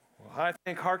I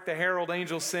think Hark the Herald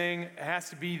Angels Sing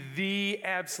has to be the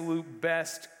absolute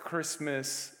best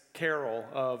Christmas carol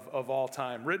of all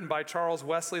time. Written by Charles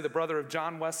Wesley, the brother of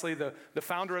John Wesley, the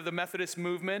founder of the Methodist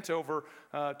movement over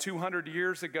 200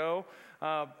 years ago.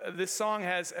 This song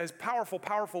has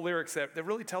powerful lyrics that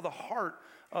really tell the heart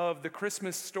of the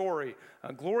Christmas story.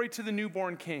 Glory to the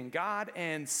newborn King, God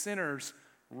and sinners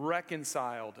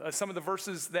reconciled. Some of the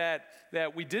verses that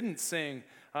we didn't sing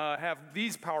have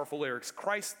these powerful lyrics.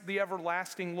 Christ the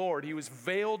everlasting Lord, he was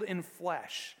veiled in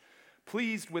flesh,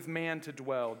 pleased with man to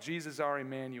dwell, Jesus our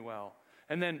Emmanuel.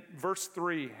 And then verse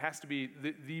 3 has to be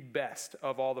the best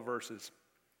of all the verses.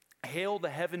 Hail the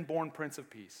heaven-born Prince of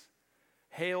Peace.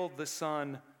 Hail the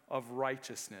Son of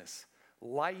Righteousness.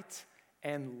 Light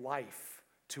and life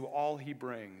to all he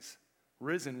brings,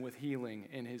 risen with healing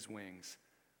in his wings.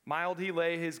 Mild he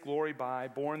lay his glory by,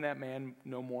 born that man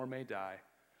no more may die.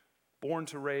 Born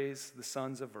to raise the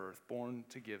sons of earth, born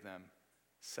to give them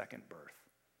second birth.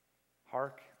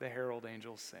 Hark the herald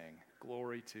angels sing,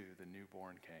 glory to the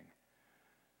newborn King.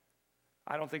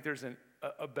 I don't think there's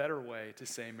a better way to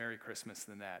say Merry Christmas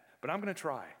than that, but I'm going to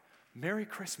try. Merry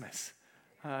Christmas.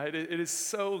 It is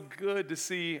so good to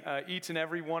see each and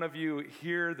every one of you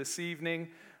here this evening.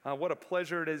 What a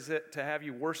pleasure it is to have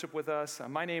you worship with us.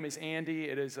 My name is Andy.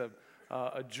 It is a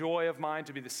joy of mine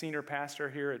to be the senior pastor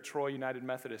here at Troy United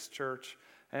Methodist Church.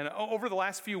 And over the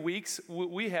last few weeks,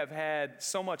 we have had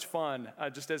so much fun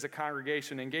just as a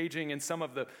congregation, engaging in some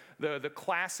of the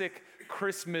classic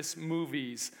Christmas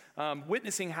movies,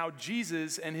 witnessing how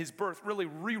Jesus and his birth really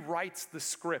rewrites the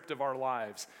script of our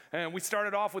lives. And we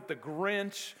started off with The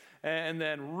Grinch, and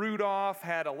then Rudolph,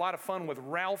 had a lot of fun with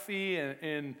Ralphie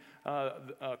in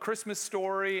Christmas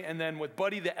Story, and then with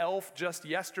Buddy the Elf just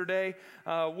yesterday.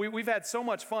 We've had so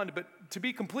much fun, but to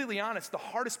be completely honest, the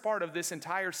hardest part of this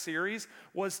entire series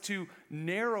was to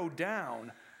narrow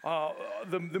down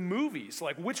the movies.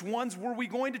 Like, which ones were we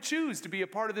going to choose to be a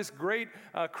part of this great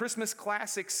Christmas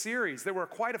classic series? There were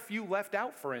quite a few left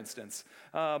out, for instance,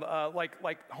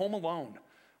 like Home Alone.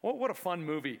 What a fun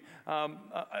movie.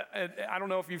 I don't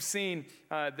know if you've seen,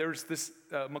 there's this,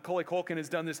 Macaulay Culkin has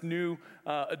done this new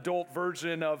adult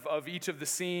version of each of the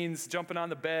scenes, jumping on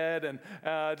the bed and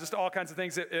just all kinds of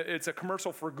things. It's a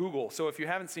commercial for Google, so if you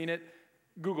haven't seen it,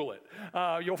 Google it.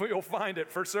 You'll find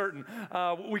it for certain.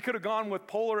 We could have gone with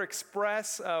Polar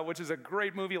Express, which is a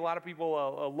great movie a lot of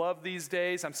people love these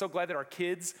days. I'm so glad that our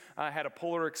kids had a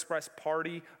Polar Express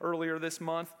party earlier this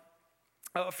month.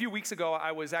 A few weeks ago,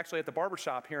 I was actually at the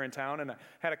barbershop here in town, and I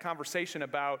had a conversation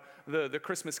about the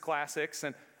Christmas classics.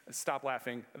 And stop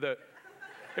laughing.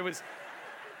 It's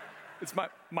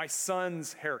my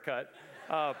son's haircut,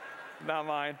 not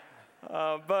mine.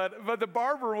 But the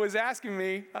barber was asking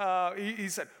me. He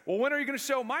said, "Well, when are you going to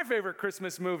show my favorite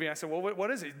Christmas movie?" I said, "Well,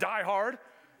 what is it? Die Hard."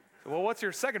 Said, "Well, what's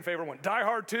your second favorite one?" "Die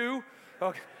Hard 2."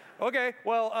 Okay.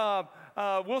 Well.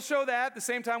 We'll show that at the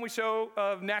same time we show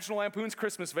National Lampoon's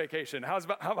Christmas Vacation. How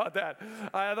about that?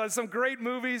 I thought some great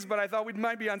movies, but I thought we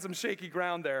might be on some shaky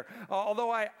ground there.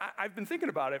 Although I've been thinking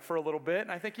about it for a little bit,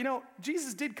 and I think,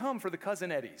 Jesus did come for the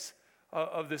Cousin Eddies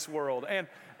of this world. And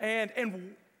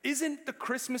isn't the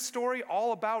Christmas story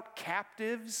all about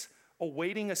captives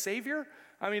awaiting a Savior?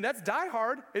 I mean, that's Die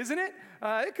Hard, isn't it?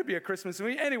 It could be a Christmas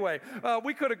movie. Anyway,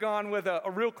 we could have gone with a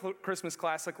real Christmas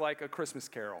classic like A Christmas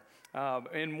Carol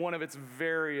in one of its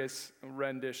various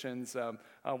renditions.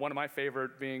 One of my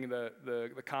favorite being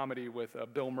the comedy with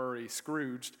Bill Murray,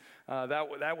 Scrooged.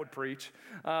 That would preach.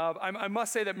 I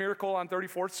must say that Miracle on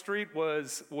 34th Street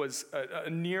was a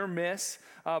near miss,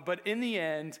 but in the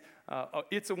end,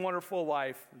 It's a Wonderful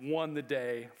Life won the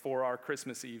day for our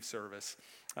Christmas Eve service.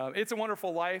 It's a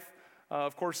Wonderful Life,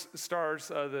 of course, stars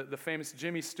the famous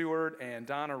Jimmy Stewart and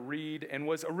Donna Reed, and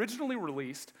was originally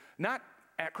released not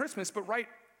at Christmas, but right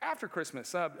after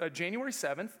Christmas, January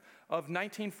 7th of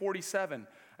 1947.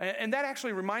 And that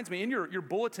actually reminds me, in your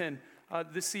bulletin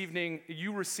this evening,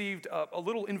 you received a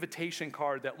little invitation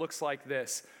card that looks like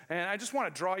this. And I just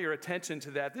want to draw your attention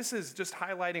to that. This is just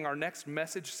highlighting our next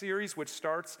message series, which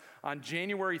starts on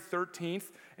January 13th,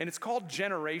 and it's called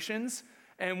Generations.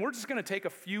 And we're just going to take a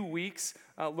few weeks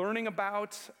learning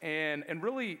about and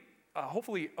really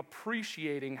hopefully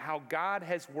appreciating how God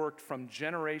has worked from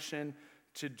generation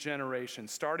to generation,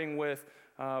 starting with,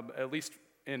 at least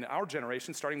in our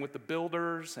generation, starting with the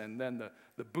builders and then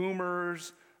the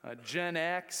boomers, Gen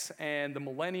X and the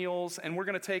millennials. And we're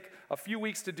going to take a few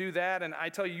weeks to do that. And I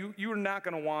tell you, you're not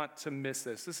going to want to miss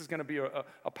this. This is going to be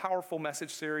a powerful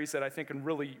message series that I think can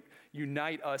really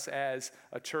unite us as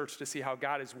a church to see how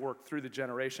God has worked through the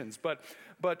generations. But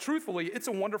truthfully, It's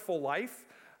a Wonderful Life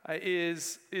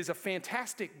is a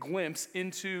fantastic glimpse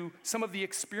into some of the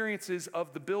experiences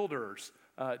of the builders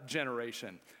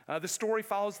generation. The story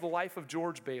follows the life of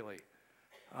George Bailey,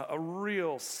 a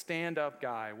real stand-up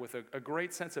guy with a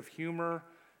great sense of humor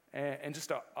and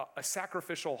just a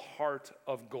sacrificial heart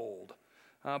of gold.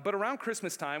 But around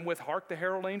Christmas time, with Hark the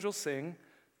Herald Angels Sing,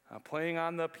 playing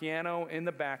on the piano in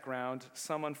the background,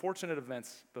 some unfortunate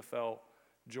events befell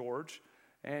George,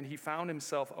 and he found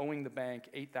himself owing the bank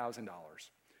 $8,000,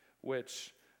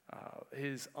 which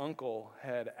his uncle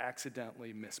had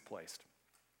accidentally misplaced.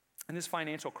 And this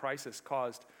financial crisis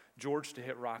caused George to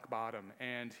hit rock bottom,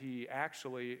 and he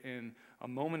actually, in a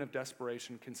moment of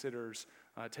desperation, considers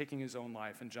taking his own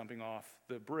life and jumping off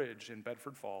the bridge in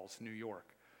Bedford Falls, New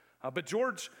York. But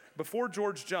before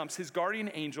George jumps, his guardian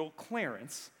angel,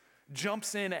 Clarence,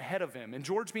 jumps in ahead of him. And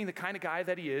George, being the kind of guy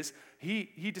that he is,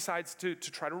 he decides to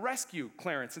try to rescue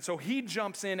Clarence. And so he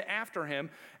jumps in after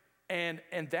him, and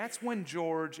that's when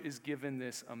George is given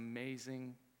this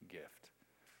amazing gift.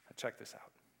 Now check this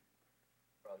out.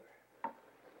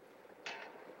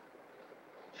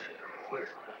 Where?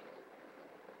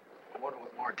 I wonder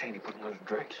what Martini put in those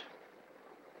drinks.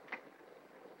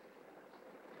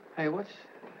 Hey, what's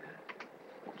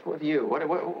with you?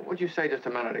 What'd you say just a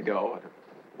minute ago?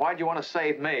 Why'd you want to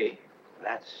save me?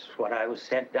 That's what I was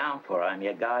sent down for. I'm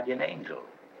your guardian angel.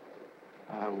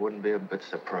 I wouldn't be a bit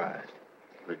surprised.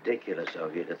 Ridiculous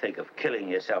of you to think of killing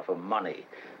yourself for money.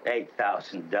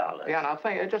 $8,000. Yeah, now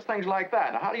just things like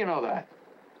that. Now, how do you know that?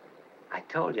 I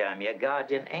told you I'm your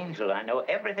guardian angel. I know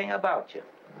everything about you.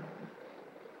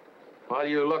 Well,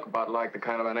 you look about like the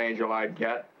kind of an angel I'd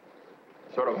get.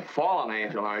 Sort of a fallen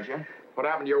angel, aren't you? What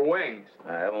happened to your wings?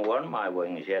 I haven't won my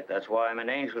wings yet. That's why I'm an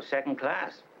angel second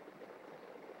class.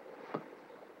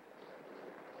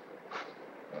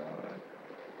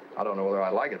 I don't know whether I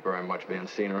like it very much being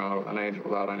seen around with an angel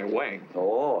without any wings.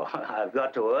 Oh, I've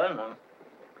got to earn them.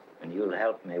 And you'll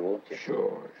help me, won't you?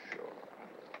 Sure.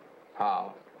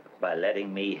 How? By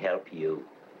letting me help you.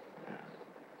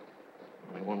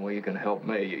 Only one way you can help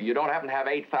me. You don't happen to have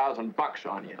 $8,000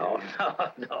 on you, do you?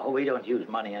 Oh, no, we don't use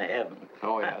money in heaven.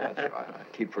 Oh, yeah, that's right. I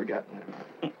keep forgetting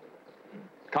it.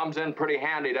 Comes in pretty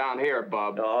handy down here,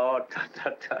 bub. Oh,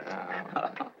 tut.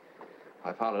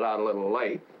 I found it out a little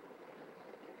late.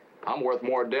 I'm worth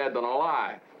more dead than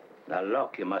alive. Now,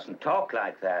 look, you mustn't talk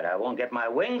like that. I won't get my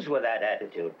wings with that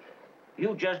attitude.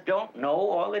 You just don't know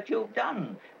all that you've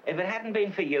done. If it hadn't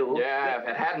been for you... Yeah, if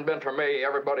it hadn't been for me,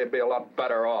 everybody would be a lot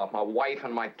better off. My wife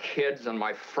and my kids and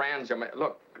my friends.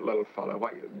 Look, little fella,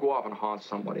 why you go off and haunt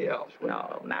somebody else?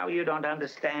 No, now you don't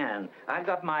understand. I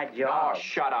got my job. Oh,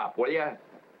 shut up, will you?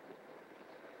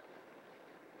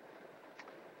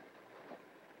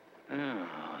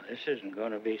 Oh, this isn't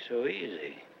going to be so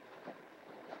easy.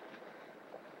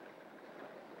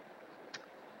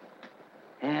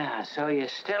 Yeah, so you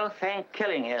still think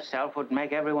killing yourself would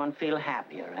make everyone feel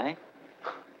happier, eh?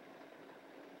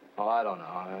 Oh, I don't know.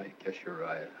 I guess you're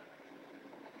right.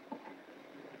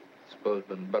 Suppose it'd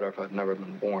been better if I'd never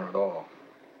been born at all.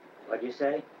 What'd you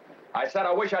say? I said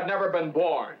I wish I'd never been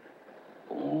born.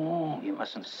 Oh, you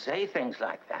mustn't say things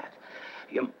like that.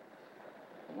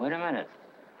 Wait a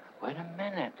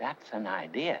minute. That's an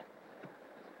idea.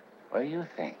 What do you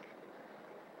think?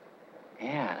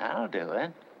 Yeah, that'll do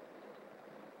it.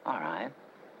 All right.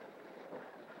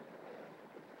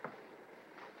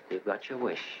 You've got your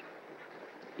wish.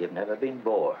 You've never been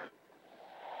born.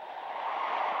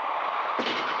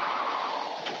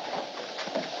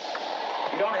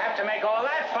 You don't have to make all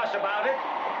that fuss about it.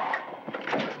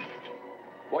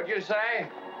 What'd you say?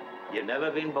 You've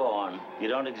never been born. You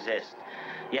don't exist.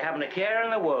 You haven't a care in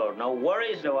the world. No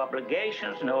worries, no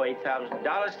obligations, no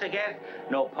 $8,000 to get,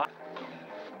 no...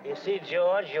 You see,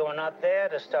 George, you were not there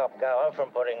to stop Gower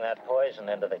from putting that poison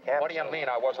into the capsule. What do you mean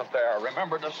I wasn't there?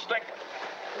 Remember the stick?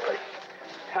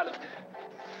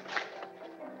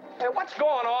 Hey, what's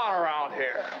going on around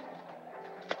here?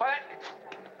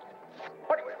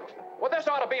 Well, this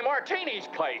ought to be Martini's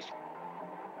place.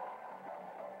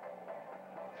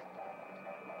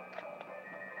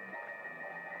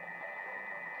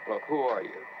 Look, who are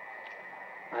you?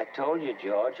 I told you,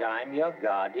 George, I'm your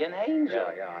guardian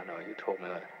angel. Yeah, I know. You told me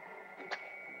that.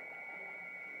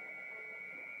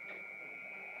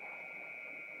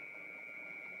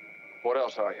 What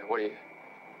else are you? What are you?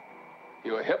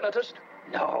 You a hypnotist?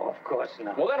 No, of course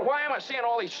not. Well, then why am I seeing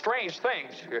all these strange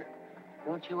things?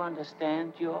 Don't you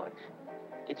understand, George?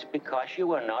 It's because you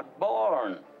were not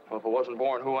born. Well, if I wasn't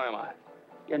born, who am I?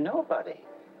 You're nobody.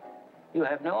 You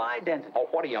have no identity. Oh,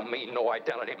 what do you mean, no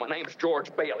identity? My name's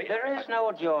George Bailey. There is no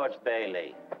George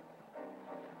Bailey.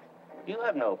 You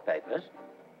have no papers,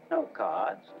 no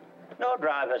cards, No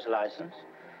driver's license,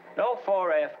 no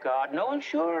 4F card, no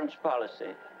insurance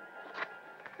policy.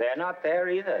 They're not there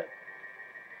either.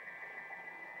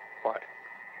 What?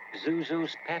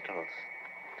 Zuzu's petals.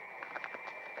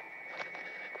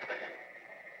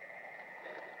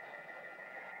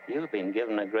 You've been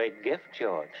given a great gift,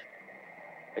 George.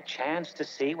 A chance to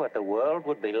see what the world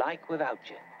would be like without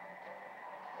you.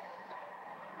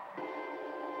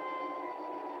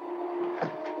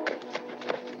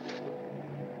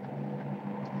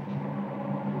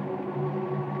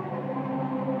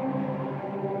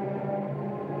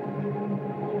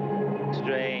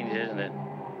 Strange, isn't it?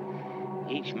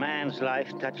 Each man's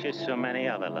life touches so many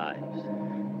other lives.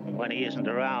 When he isn't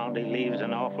around, he leaves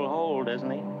an awful hole, doesn't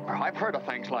he? I've heard of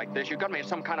things like this. You got me in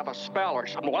some kind of a spell or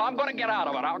something. Well, I'm going to get out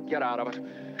of it. I'll get out of it.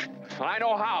 I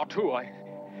know how, too.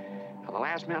 The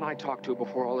last man I talked to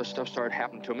before all this stuff started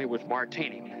happening to me was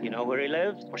Martini. You know where he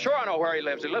lives? Well, sure I know where he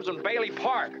lives. He lives in Bailey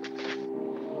Park.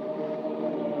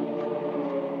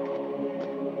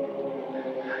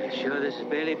 Are you sure this is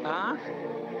Bailey Park?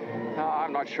 No,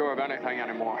 I'm not sure of anything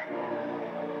anymore.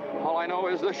 All I know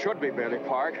is this should be Bailey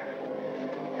Park.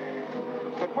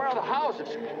 But where are the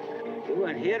houses? You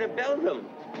weren't here to build them.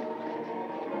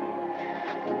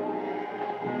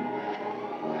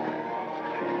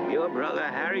 Your brother,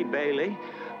 Harry Bailey,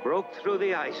 broke through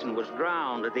the ice and was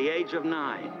drowned at the age of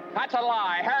 9. That's a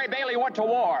lie. Harry Bailey went to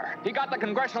war. He got the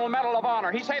Congressional Medal of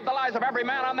Honor. He saved the lives of every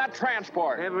man on that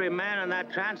transport. Every man on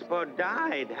that transport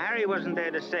died. Harry wasn't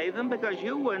there to save them because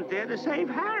you weren't there to save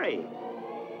Harry.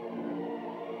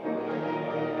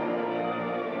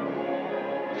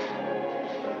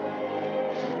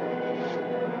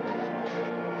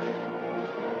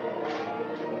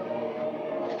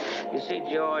 You see,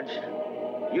 George,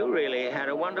 you really had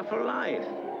a wonderful life.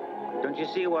 Don't you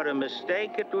see what a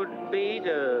mistake it would be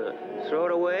to throw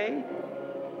it away?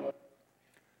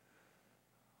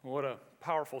 What a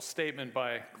powerful statement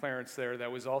by Clarence there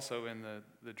that was also in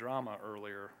the drama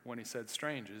earlier when he said,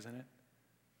 strange, isn't it?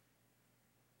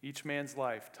 Each man's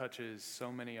life touches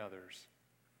so many others.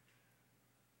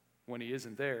 When he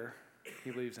isn't there,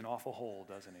 he leaves an awful hole,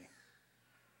 doesn't he?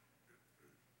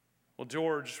 Well,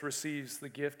 George receives the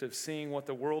gift of seeing what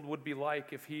the world would be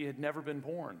like if he had never been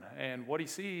born, and what he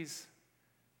sees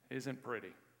isn't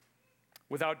pretty.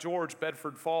 Without George,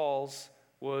 Bedford Falls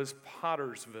was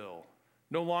Pottersville.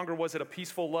 No longer was it a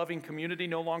peaceful, loving community.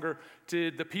 No longer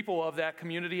did the people of that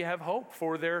community have hope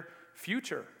for their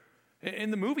future. In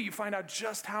the movie, you find out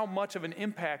just how much of an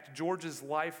impact George's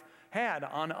life had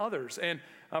on others. And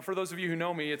for those of you who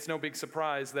know me, it's no big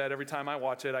surprise that every time I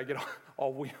watch it, I get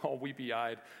all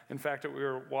weepy-eyed. In fact, we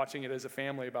were watching it as a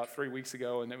family about 3 weeks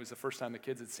ago, and it was the first time the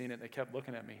kids had seen it, and they kept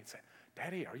looking at me and saying,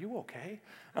 Daddy, are you okay?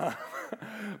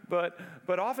 But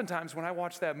oftentimes when I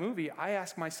watch that movie, I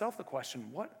ask myself the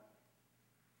question, what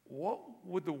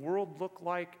would the world look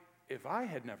like if I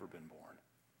had never been born?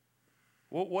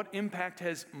 What impact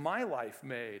has my life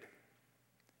made?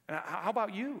 And how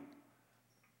about you?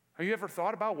 Have you ever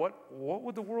thought about what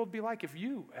would the world be like if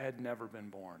you had never been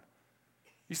born?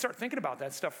 You start thinking about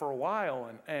that stuff for a while,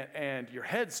 and your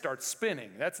head starts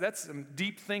spinning. That's some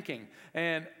deep thinking.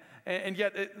 And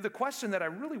yet, the question that I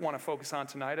really want to focus on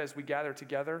tonight as we gather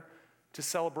together to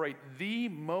celebrate the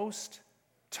most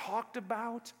talked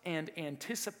about and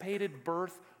anticipated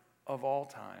birth of all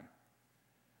time.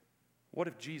 What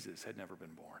if Jesus had never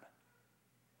been born?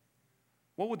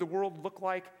 What would the world look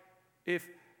like if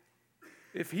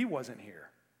he wasn't here?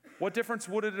 What difference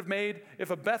would it have made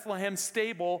if a Bethlehem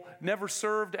stable never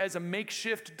served as a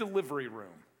makeshift delivery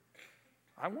room?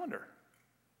 I wonder.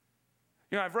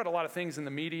 You know, I've read a lot of things in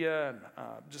the media and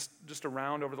just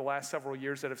around over the last several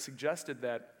years that have suggested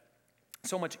that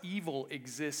so much evil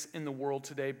exists in the world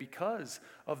today because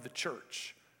of the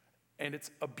church and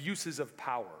its abuses of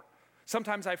power.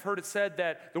 Sometimes I've heard it said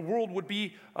that the world would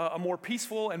be a more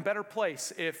peaceful and better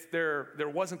place if there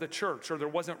wasn't the church or there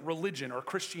wasn't religion or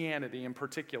Christianity in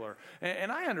particular.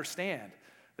 And I understand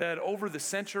that over the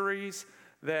centuries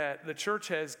that the church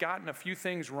has gotten a few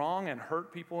things wrong and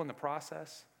hurt people in the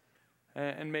process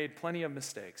and made plenty of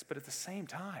mistakes. But at the same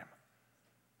time,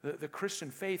 the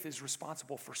Christian faith is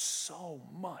responsible for so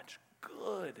much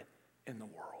good in the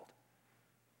world.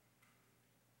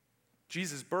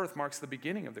 Jesus' birth marks the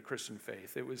beginning of the Christian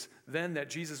faith. It was then that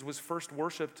Jesus was first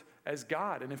worshiped as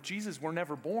God. And if Jesus were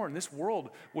never born, this world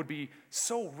would be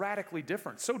so radically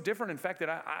different. So different, in fact,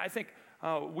 that I think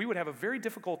we would have a very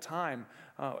difficult time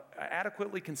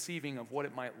adequately conceiving of what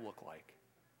it might look like.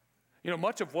 You know,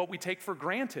 much of what we take for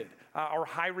granted, our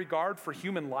high regard for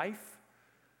human life,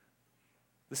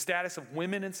 the status of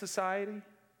women in society,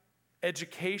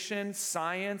 education,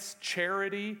 science,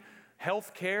 charity,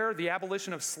 health care, the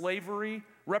abolition of slavery,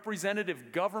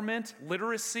 representative government,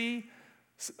 literacy,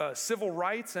 civil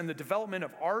rights, and the development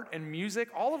of art and music.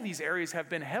 All of these areas have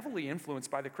been heavily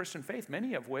influenced by the Christian faith,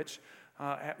 many of which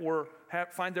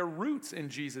find their roots in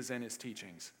Jesus and his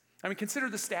teachings. I mean, consider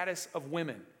the status of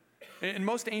women. In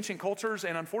most ancient cultures,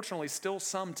 and unfortunately still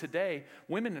some today,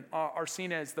 women are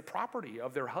seen as the property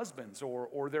of their husbands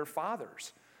or their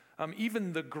fathers.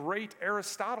 Even the great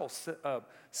Aristotle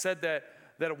said that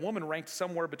a woman ranked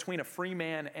somewhere between a free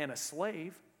man and a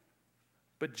slave.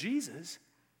 But Jesus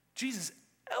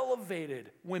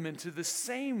elevated women to the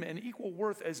same and equal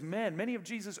worth as men. Many of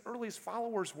Jesus' earliest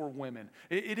followers were women.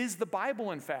 It is the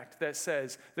Bible, in fact, that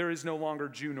says there is no longer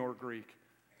Jew nor Greek,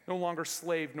 no longer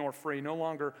slave nor free, no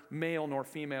longer male nor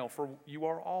female, for you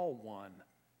are all one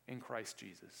in Christ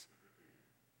Jesus.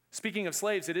 Speaking of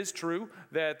slaves, it is true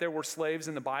that there were slaves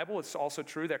in the Bible. It's also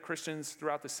true that Christians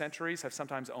throughout the centuries have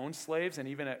sometimes owned slaves and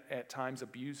even at times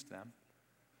abused them.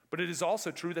 But it is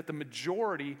also true that the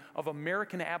majority of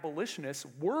American abolitionists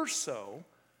were so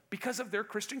because of their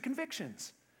Christian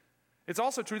convictions. It's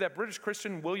also true that British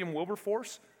Christian William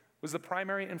Wilberforce was the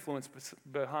primary influence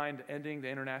behind ending the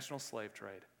international slave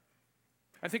trade.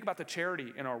 And think about the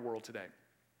charity in our world today.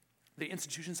 The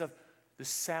institutions of the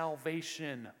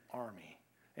Salvation Army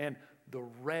and the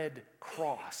Red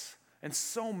Cross, and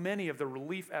so many of the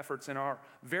relief efforts in our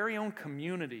very own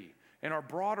community, in our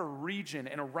broader region,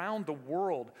 and around the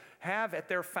world have at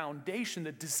their foundation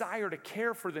the desire to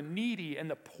care for the needy and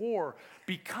the poor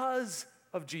because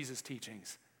of Jesus'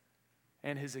 teachings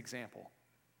and his example.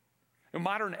 And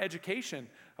modern education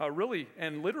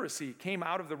and literacy came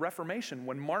out of the Reformation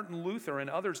when Martin Luther and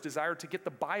others desired to get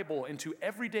the Bible into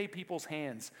everyday people's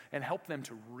hands and help them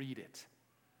to read it.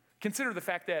 Consider the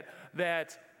fact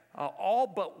that all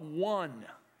but one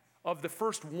of the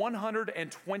first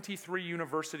 123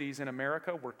 universities in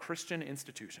America were Christian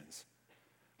institutions.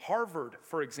 Harvard,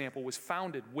 for example, was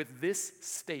founded with this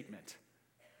statement: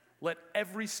 "Let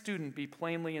every student be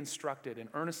plainly instructed and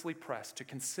earnestly pressed to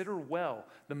consider well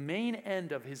the main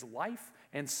end of his life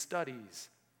and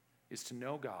studies is to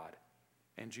know God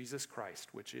and Jesus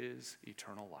Christ, which is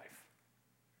eternal life."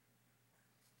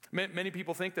 Many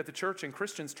people think that the church and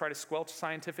Christians try to squelch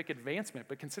scientific advancement,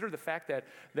 but consider the fact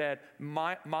that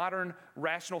modern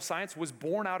rational science was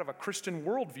born out of a Christian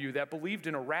worldview that believed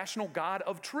in a rational God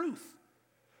of truth.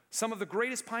 Some of the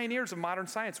greatest pioneers of modern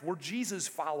science were Jesus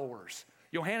followers: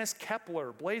 Johannes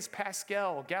Kepler, Blaise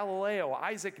Pascal, Galileo,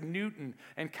 Isaac Newton,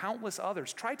 and countless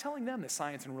others. Try telling them that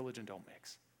science and religion don't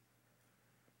mix.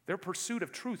 Their pursuit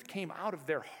of truth came out of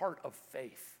their heart of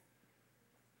faith.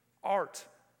 Art,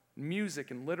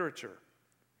 music, and literature.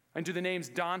 And do the names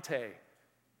Dante,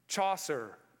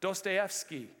 Chaucer,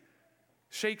 Dostoevsky,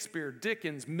 Shakespeare,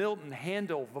 Dickens, Milton,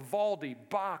 Handel, Vivaldi,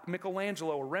 Bach,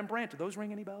 Michelangelo, or Rembrandt, do those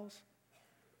ring any bells?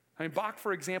 I mean, Bach,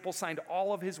 for example, signed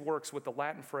all of his works with the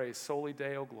Latin phrase Soli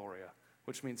Deo Gloria,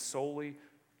 which means solely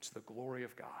to the glory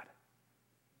of God.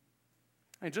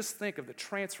 And just think of the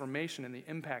transformation and the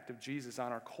impact of Jesus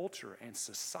on our culture and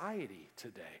society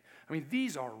today. I mean,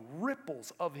 these are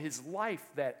ripples of his life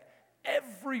that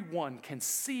everyone can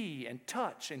see and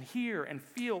touch and hear and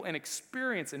feel and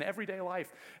experience in everyday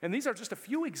life. And these are just a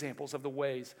few examples of the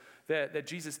ways that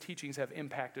Jesus' teachings have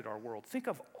impacted our world. Think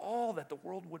of all that the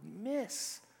world would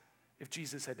miss if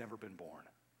Jesus had never been born.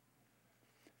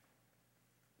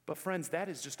 But friends, that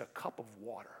is just a cup of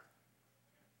water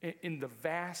in the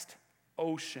vast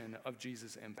ocean of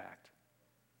Jesus' impact.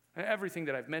 And everything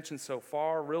that I've mentioned so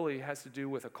far really has to do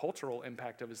with a cultural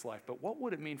impact of his life. But what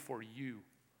would it mean for you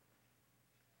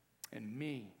and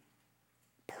me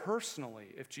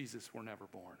personally if Jesus were never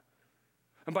born?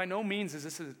 And by no means is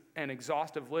this an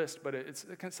exhaustive list, but it's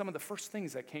some of the first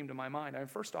things that came to my mind. I mean,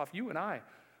 first off, you and I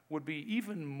would be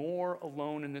even more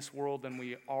alone in this world than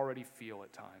we already feel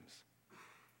at times.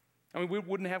 I mean, we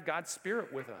wouldn't have God's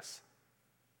Spirit with us.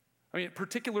 I mean,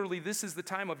 particularly this is the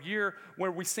time of year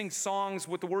where we sing songs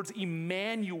with the words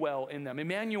Emmanuel in them.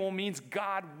 Emmanuel means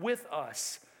God with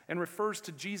us and refers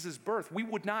to Jesus' birth. We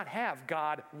would not have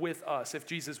God with us if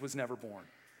Jesus was never born.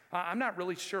 I'm not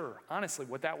really sure, honestly,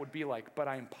 what that would be like, but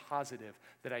I am positive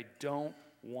that I don't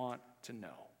want to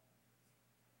know.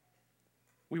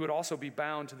 We would also be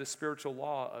bound to the spiritual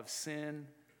law of sin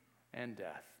and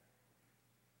death.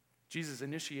 Jesus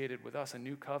initiated with us a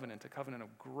new covenant, a covenant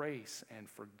of grace and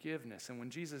forgiveness. And when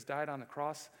Jesus died on the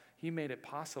cross, he made it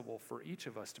possible for each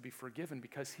of us to be forgiven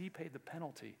because he paid the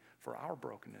penalty for our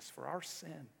brokenness, for our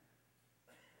sin.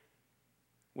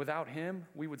 Without him,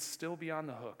 we would still be on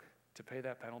the hook to pay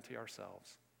that penalty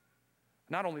ourselves.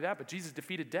 Not only that, but Jesus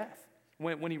defeated death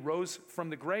when he rose from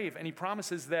the grave, and he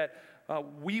promises that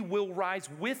we will rise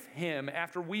with him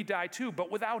after we die too.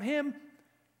 But without him,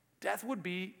 death would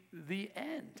be the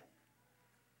end.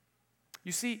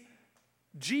 You see,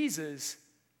 Jesus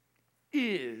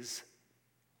is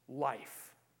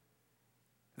life.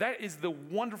 That is the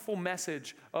wonderful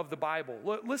message of the Bible.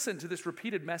 Listen to this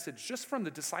repeated message just from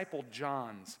the disciple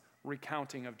John's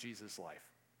recounting of Jesus' life.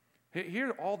 Here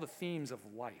are all the themes of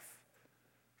life.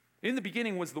 In the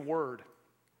beginning was the Word,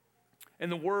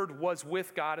 and the Word was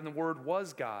with God, and the Word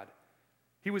was God.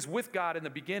 He was with God in the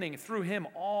beginning. Through him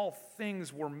all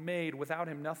things were made. Without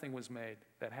him nothing was made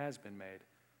that has been made.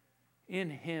 In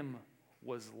him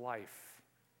was life,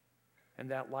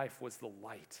 and that life was the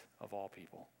light of all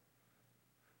people.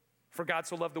 For God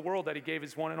so loved the world that he gave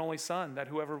his one and only Son, that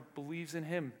whoever believes in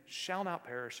him shall not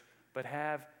perish, but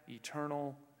have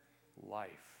eternal life.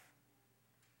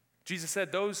 Jesus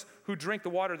said, those who drink the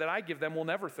water that I give them will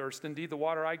never thirst. Indeed, the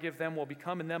water I give them will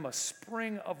become in them a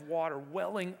spring of water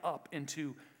welling up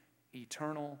into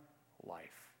eternal life.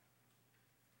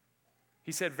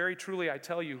 He said, very truly, I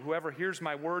tell you, whoever hears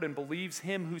my word and believes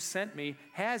him who sent me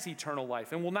has eternal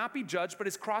life and will not be judged, but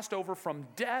is crossed over from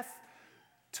death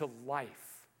to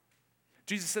life.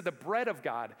 Jesus said, the bread of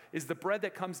God is the bread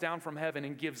that comes down from heaven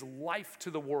and gives life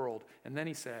to the world. And then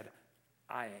he said,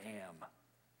 I am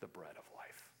the bread of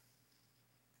life.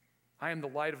 I am the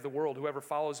light of the world. Whoever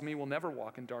follows me will never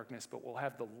walk in darkness, but will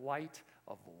have the light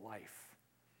of life.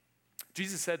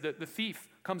 Jesus said that the thief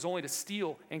comes only to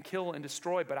steal and kill and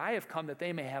destroy, but I have come that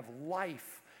they may have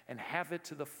life and have it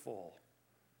to the full.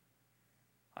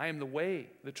 I am the way,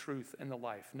 the truth, and the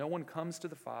life. No one comes to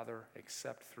the Father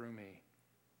except through me.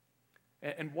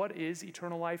 And what is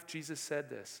eternal life? Jesus said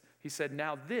this. He said,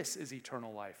 now this is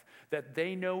eternal life, that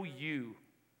they know you,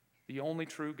 the only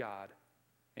true God,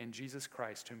 and Jesus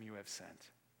Christ whom you have sent.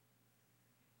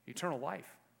 Eternal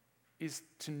life is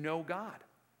to know God.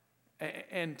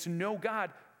 And to know God,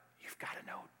 you've got to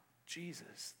know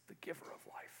Jesus, the giver of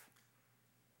life.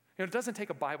 You know, it doesn't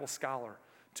take a Bible scholar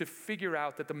to figure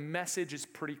out that the message is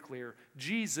pretty clear.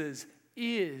 Jesus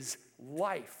is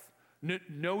life.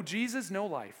 No Jesus, no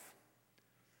life.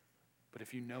 But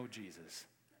if you know Jesus,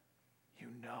 you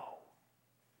know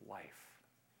life.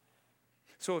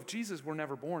 So if Jesus were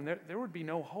never born, there would be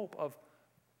no hope of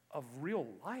real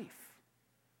life.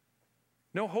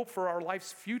 No hope for our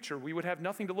life's future. We would have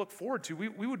nothing to look forward to.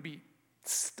 We would be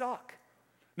stuck.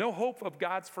 No hope of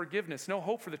God's forgiveness. No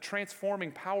hope for the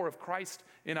transforming power of Christ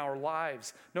in our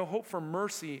lives. No hope for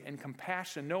mercy and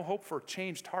compassion. No hope for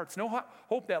changed hearts. No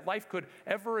hope that life could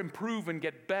ever improve and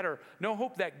get better. No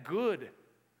hope that good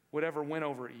would ever win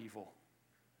over evil.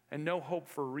 And no hope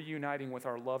for reuniting with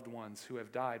our loved ones who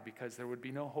have died, because there would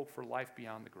be no hope for life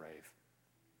beyond the grave.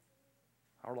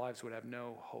 Our lives would have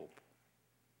no hope.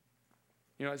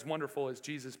 You know, as wonderful as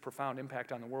Jesus' profound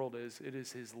impact on the world is, it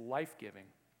is his life-giving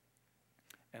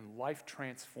and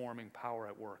life-transforming power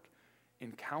at work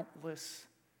in countless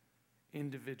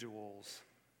individuals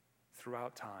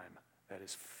throughout time that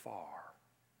is far,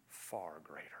 far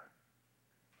greater.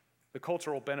 The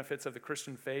cultural benefits of the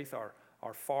Christian faith are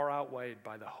far outweighed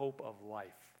by the hope of life,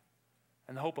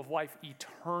 and the hope of life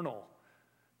eternal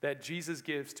that Jesus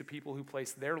gives to people who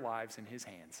place their lives in his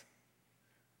hands.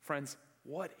 Friends,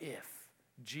 what if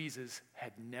Jesus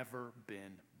had never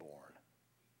been born?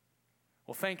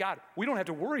 Well, thank God, we don't have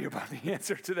to worry about the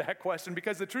answer to that question,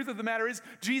 because the truth of the matter is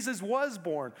Jesus was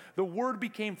born. The Word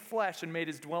became flesh and made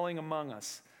his dwelling among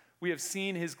us. We have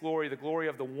seen his glory, the glory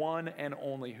of the one and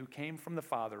only who came from the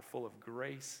Father, full of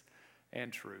grace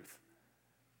and truth.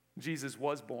 Jesus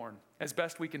was born, as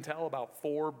best we can tell, about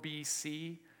 4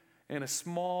 BC in a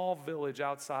small village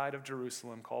outside of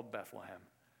Jerusalem called Bethlehem.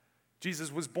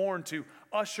 Jesus was born to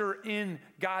usher in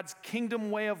God's kingdom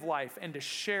way of life and to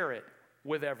share it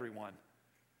with everyone.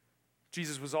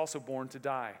 Jesus was also born to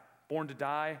die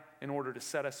in order to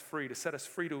set us free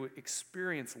to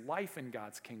experience life in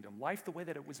God's kingdom, life the way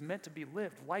that it was meant to be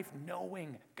lived, life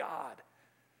knowing God.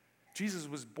 Jesus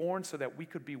was born so that we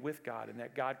could be with God and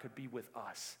that God could be with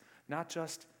us, not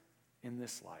just in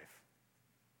this life,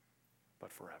 but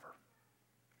forever.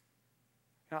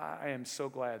 Now, I am so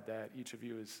glad that each of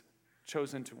you has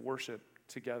chosen to worship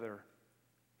together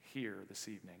here this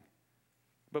evening.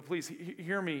 But please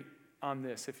hear me on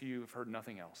this if you've heard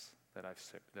nothing else that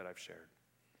I've shared.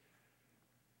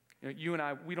 You know, you and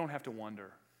I, we don't have to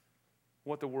wonder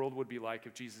what the world would be like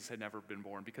if Jesus had never been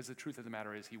born, because the truth of the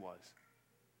matter is he was.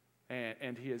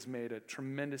 And he has made a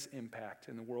tremendous impact,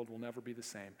 and the world will never be the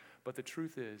same. But the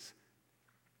truth is,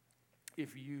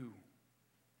 if you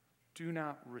do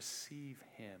not receive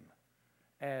him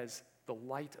as the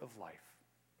light of life,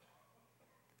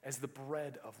 as the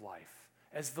bread of life,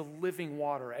 as the living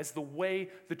water, as the way,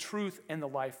 the truth, and the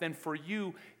life, then for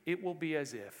you, it will be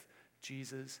as if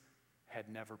Jesus had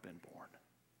never been born.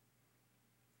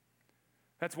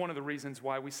 That's one of the reasons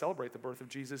why we celebrate the birth of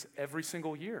Jesus every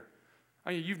single year.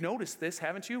 I mean, you've noticed this,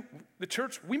 haven't you? The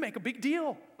church, we make a big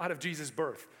deal out of Jesus'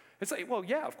 birth. It's like, well,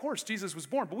 yeah, of course, Jesus was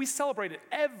born, but we celebrate it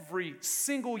every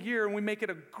single year, and we make it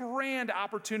a grand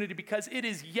opportunity because it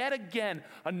is yet again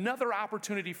another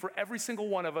opportunity for every single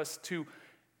one of us to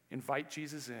invite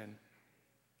Jesus in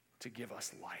to give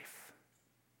us life.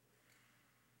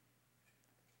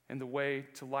 And the way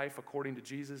to life according to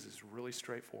Jesus is really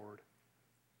straightforward.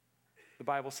 The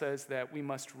Bible says that we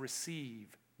must receive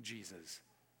Jesus.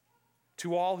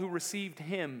 To all who received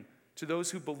him, to those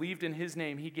who believed in his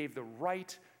name, he gave the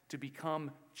right to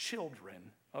become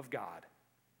children of God.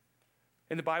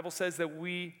 And the Bible says that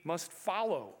we must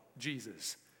follow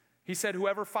Jesus. He said,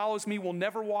 whoever follows me will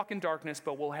never walk in darkness,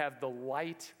 but will have the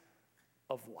light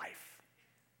of life.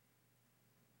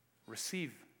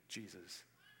 Receive Jesus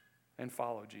and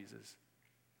follow Jesus.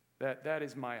 That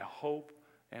is my hope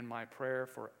and my prayer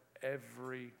for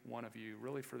every one of you,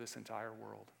 really for this entire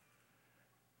world.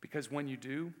 Because when you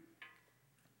do,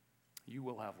 you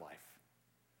will have life.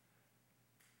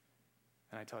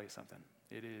 And I tell you something,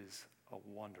 it is a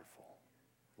wonderful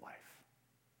life.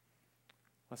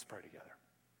 Let's pray together.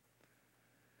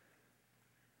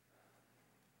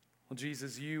 Well,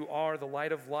 Jesus, you are the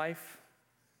light of life.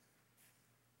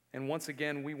 And once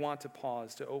again, we want to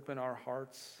pause to open our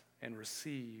hearts and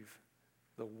receive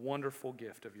the wonderful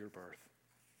gift of your birth.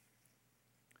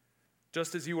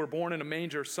 Just as you were born in a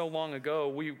manger so long ago,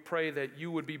 we pray that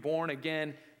you would be born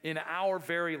again in our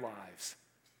very lives.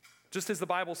 Just as the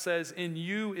Bible says, in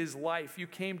you is life. You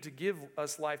came to give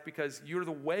us life because you're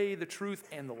the way, the truth,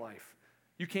 and the life.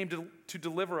 You came to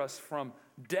deliver us from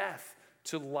death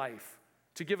to life,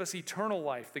 to give us eternal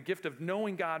life, the gift of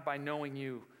knowing God by knowing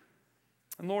you.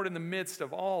 And Lord, in the midst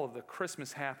of all of the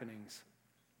Christmas happenings,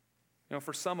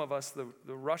 for some of us,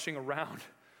 the rushing around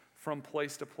from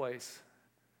place to place,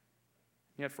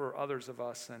 yet for others of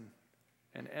us,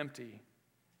 an empty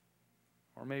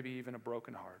or maybe even a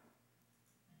broken heart,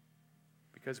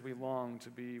 because we long to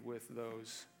be with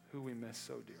those who we miss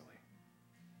so dearly.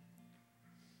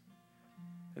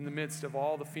 In the midst of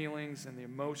all the feelings and the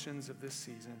emotions of this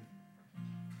season,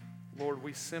 Lord,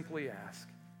 we simply ask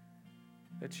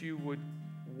that you would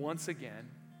once again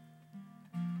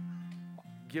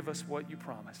give us what you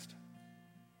promised.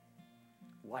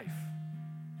 Life.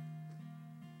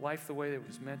 Life the way it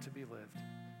was meant to be lived.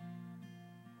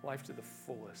 Life to the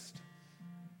fullest.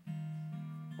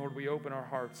 Lord, we open our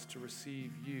hearts to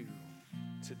receive you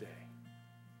today.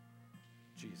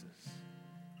 Jesus.